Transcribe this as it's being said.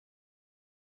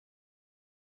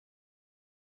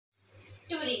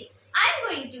Today, I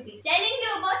am going to be telling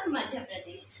you about Madhya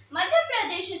Pradesh. Madhya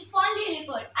Pradesh is fondly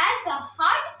referred as the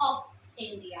heart of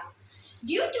India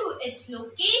due to its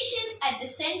location at the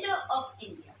center of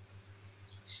India.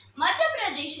 Madhya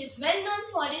Pradesh is well known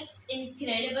for its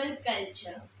incredible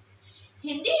culture.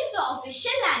 Hindi is the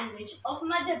official language of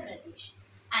Madhya Pradesh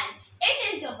and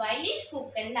it is the widely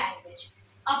spoken language.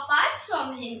 Apart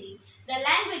from Hindi, the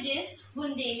languages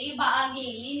Bundeli,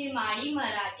 Bagheli, Nimadi,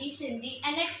 Marathi, Sindhi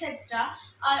and etc.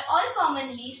 are all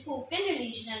commonly spoken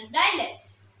regional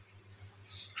dialects.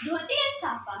 Dhoti and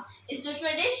Safa is the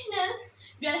traditional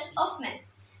dress of men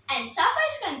and Safa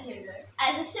is considered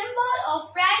as a symbol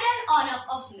of pride and honor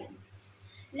of men.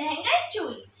 Lehenga and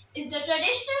Choli is the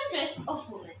traditional dress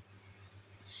of women.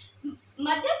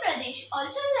 Madhya Pradesh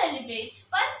also celebrates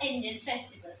fun Indian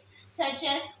festivals such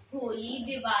as Holi,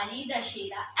 Diwali,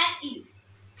 Dussehra and Eid.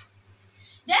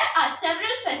 There are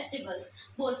several festivals,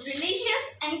 both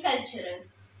religious and cultural,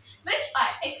 which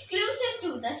are exclusive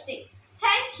to the state.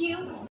 Thank you.